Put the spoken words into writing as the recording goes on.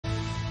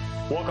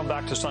Welcome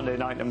back to Sunday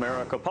Night in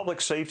America.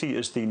 Public safety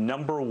is the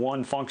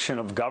 #1 function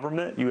of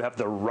government. You have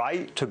the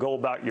right to go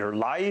about your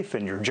life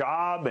and your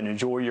job and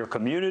enjoy your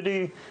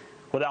community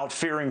without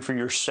fearing for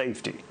your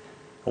safety.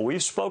 Well,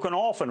 we've spoken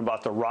often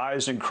about the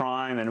rise in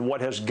crime and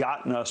what has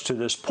gotten us to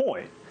this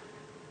point.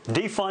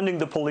 Defunding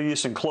the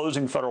police and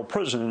closing federal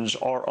prisons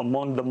are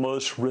among the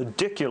most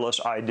ridiculous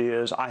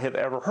ideas I have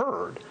ever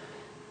heard.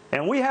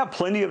 And we have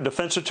plenty of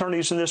defense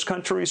attorneys in this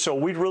country, so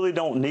we really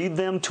don't need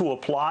them to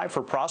apply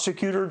for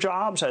prosecutor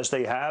jobs as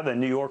they have in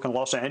New York and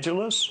Los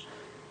Angeles.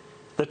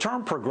 The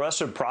term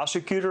progressive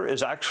prosecutor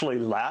is actually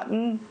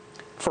Latin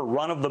for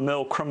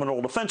run-of-the-mill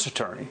criminal defense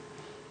attorney.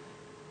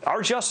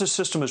 Our justice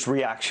system is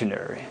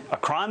reactionary. A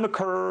crime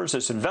occurs,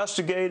 it's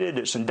investigated,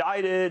 it's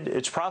indicted,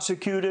 it's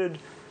prosecuted.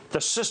 The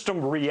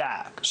system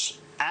reacts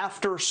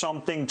after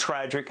something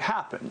tragic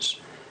happens.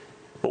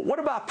 But what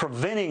about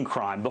preventing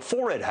crime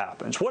before it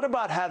happens? What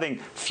about having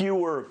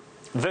fewer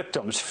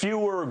victims,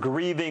 fewer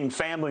grieving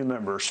family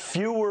members,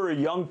 fewer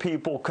young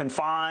people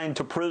confined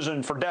to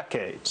prison for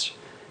decades?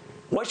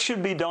 What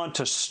should be done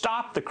to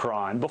stop the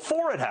crime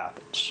before it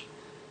happens?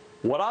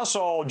 What I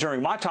saw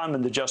during my time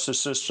in the justice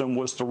system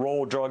was the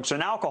role drugs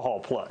and alcohol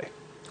play,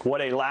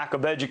 what a lack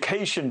of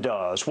education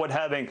does, what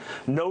having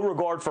no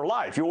regard for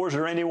life, yours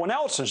or anyone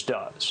else's,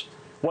 does,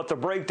 what the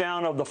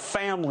breakdown of the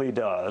family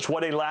does,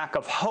 what a lack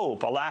of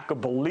hope, a lack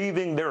of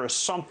believing there is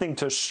something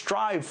to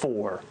strive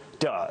for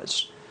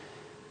does.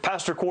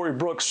 Pastor Corey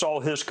Brooks saw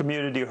his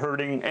community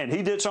hurting, and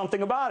he did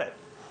something about it.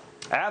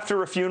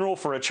 After a funeral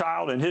for a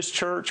child in his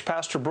church,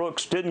 Pastor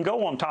Brooks didn't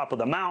go on top of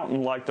the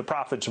mountain like the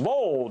prophets of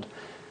old.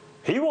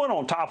 He went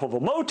on top of a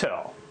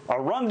motel,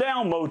 a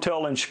rundown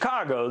motel in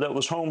Chicago that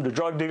was home to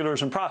drug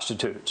dealers and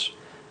prostitutes.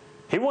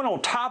 He went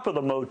on top of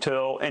the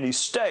motel and he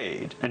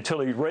stayed until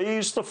he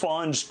raised the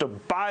funds to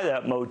buy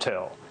that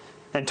motel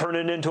and turn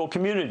it into a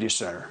community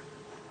center.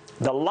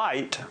 The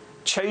light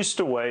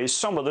chased away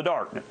some of the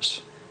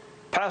darkness.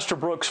 Pastor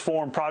Brooks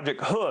formed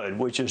Project H.O.O.D,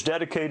 which is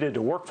dedicated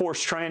to workforce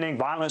training,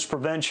 violence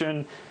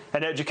prevention,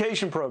 and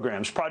education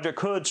programs. Project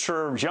H.O.O.D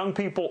serves young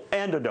people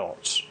and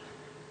adults.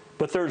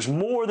 But there's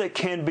more that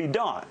can be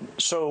done,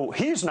 so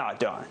he's not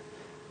done.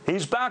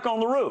 He's back on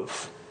the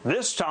roof,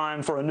 this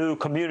time for a new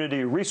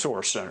community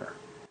resource center.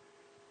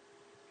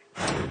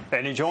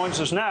 And he joins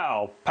us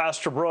now.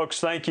 Pastor Brooks,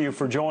 thank you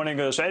for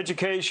joining us.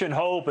 Education,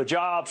 hope, a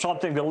job,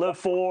 something to live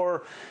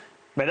for.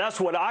 I mean,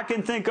 that's what I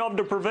can think of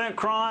to prevent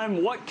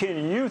crime. What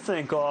can you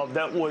think of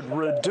that would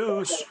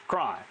reduce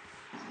crime?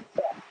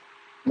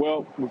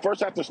 Well, we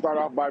first have to start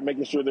off by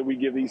making sure that we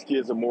give these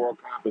kids a moral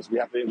compass. We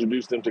have to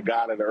introduce them to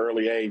God at an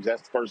early age.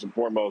 That's first and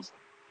foremost.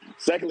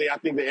 Secondly, I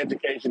think the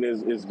education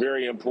is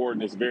very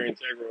important. It's very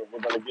integral.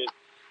 We're going to get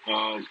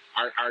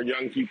our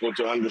young people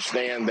to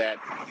understand that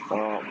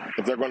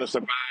if they're going to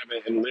survive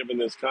and live in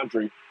this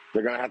country,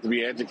 they're going to have to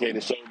be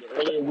educated. So the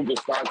earlier we can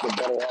start, the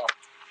better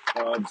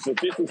off.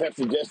 Statistics have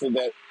suggested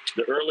that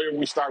the earlier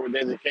we start with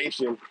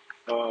education,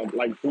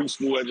 like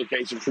preschool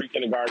education,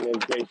 pre-kindergarten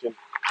education,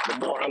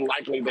 the more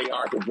unlikely they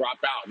are to drop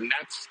out. And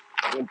that's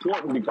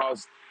important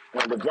because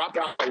the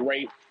dropout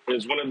rate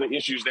is one of the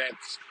issues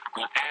that's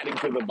adding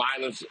to the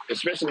violence,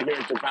 especially here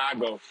in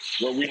Chicago,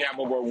 where we have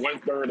over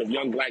 1/3 of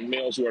young black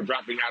males who are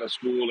dropping out of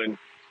school and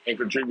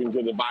contributing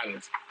to the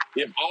violence.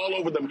 If all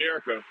over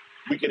America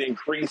we could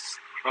increase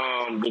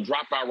the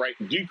dropout rate,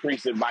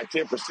 decrease it by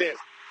 10%,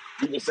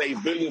 we would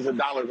save billions of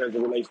dollars as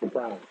it relates to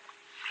crime.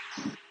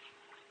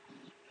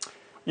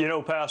 You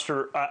know,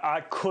 Pastor,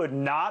 I could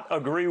not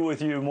agree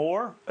with you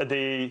more.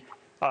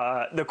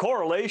 The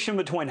correlation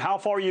between how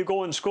far you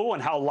go in school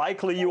and how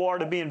likely you are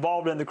to be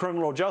involved in the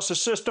criminal justice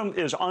system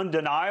is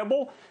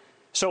undeniable.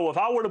 So if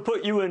I were to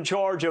put you in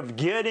charge of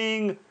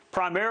getting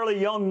primarily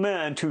young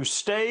men to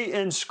stay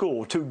in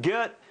school, to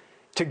get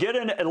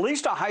in at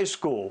least a high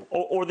school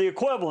or the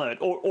equivalent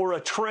or a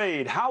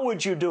trade, how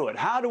would you do it?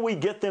 How do we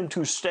get them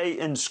to stay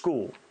in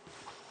school?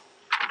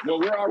 Well,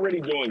 we're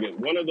already doing it.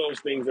 One of those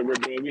things that we're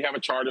doing, we have a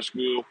charter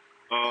school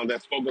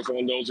that's focused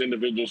on those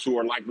individuals who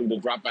are likely to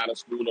drop out of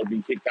school or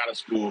be kicked out of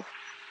school.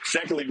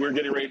 Secondly, we're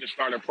getting ready to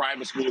start a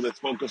private school that's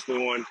focused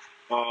on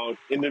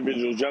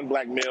individuals, young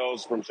black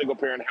males from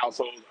single-parent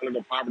households under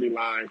the poverty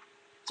line,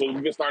 so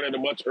we can start at a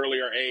much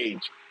earlier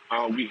age.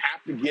 We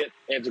have to get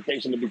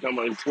education to become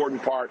an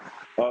important part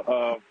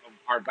of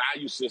our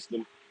value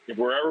system if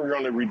we're ever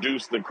going to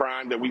reduce the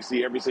crime that we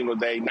see every single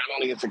day, not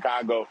only in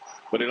Chicago,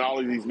 but in all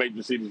of these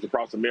major cities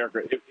across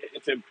America.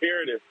 It's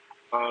imperative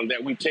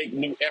that we take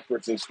new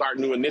efforts and start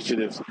new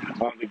initiatives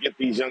to get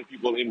these young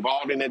people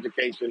involved in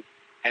education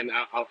and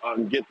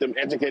get them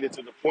educated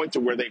to the point to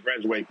where they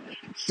graduate.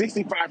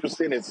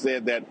 65% has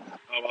said that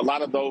a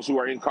lot of those who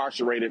are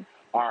incarcerated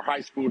are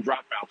high school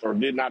dropouts or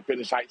did not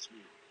finish high school.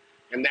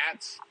 And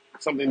that's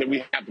something that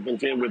we have to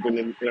contend with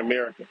in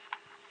America.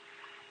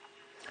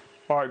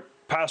 All right,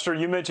 Pastor,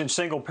 you mentioned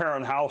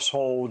single-parent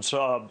households.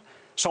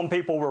 Some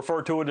people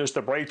refer to it as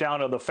the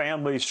breakdown of the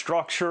family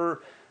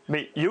structure. I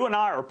mean, you and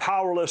I are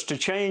powerless to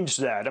change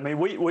that. I mean,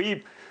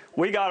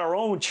 we got our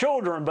own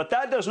children, but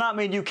that does not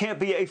mean you can't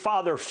be a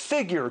father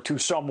figure to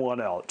someone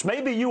else.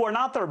 Maybe you are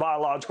not their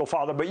biological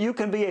father, but you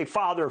can be a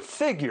father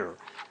figure.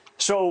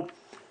 So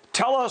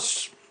tell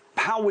us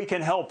how we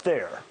can help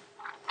there.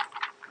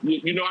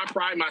 You know, I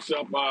pride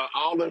myself.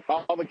 All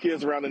the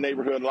kids around the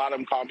neighborhood, a lot of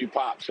them call me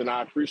Pops, and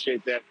I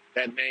appreciate that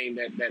name,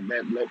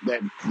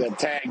 that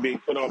tag being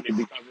put on me,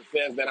 because it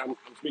says that I'm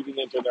speaking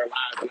into their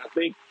lives. And I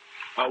think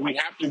we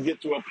have to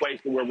get to a place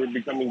where we're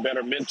becoming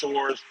better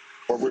mentors,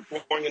 or we're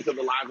pouring into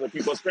the lives of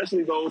people,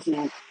 especially those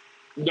who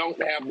don't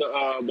have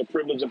the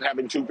privilege of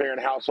having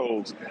two-parent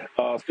households.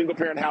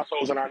 Single-parent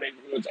households in our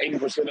neighborhoods,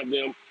 80% of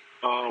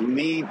them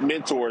need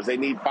mentors. They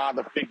need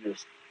father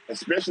figures,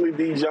 especially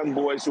these young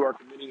boys who are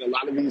committing a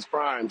lot of these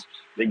crimes.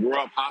 They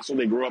grow up hostile,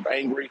 they grow up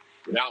angry,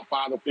 without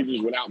father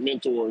figures, without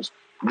mentors.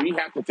 We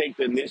have to take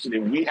the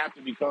initiative. We have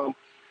to become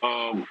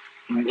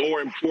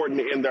more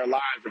important in their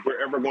lives if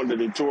we're ever going to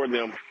deter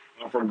them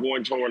from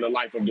going toward a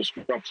life of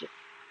destruction.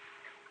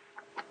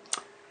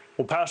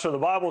 Well, Pastor, the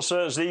Bible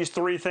says these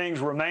three things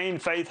remain: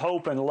 faith,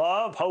 hope, and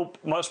love. Hope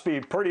must be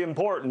pretty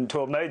important to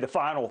have made the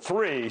final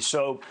three.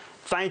 So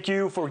thank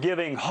you for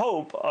giving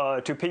hope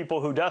to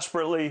people who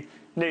desperately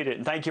need it.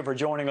 And thank you for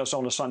joining us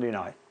on a Sunday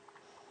night.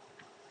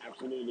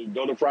 Absolutely.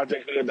 Go to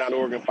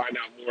projecthood.org and find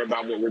out more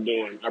about what we're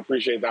doing. I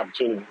appreciate the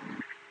opportunity.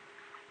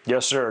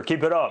 Yes, sir.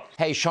 Keep it up.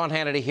 Hey, Sean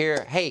Hannity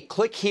here. Hey,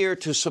 click here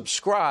to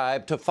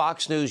subscribe to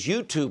Fox News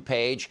YouTube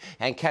page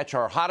and catch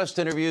our hottest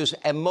interviews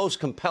and most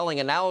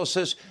compelling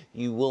analysis.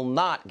 You will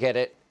not get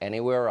it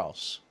anywhere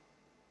else.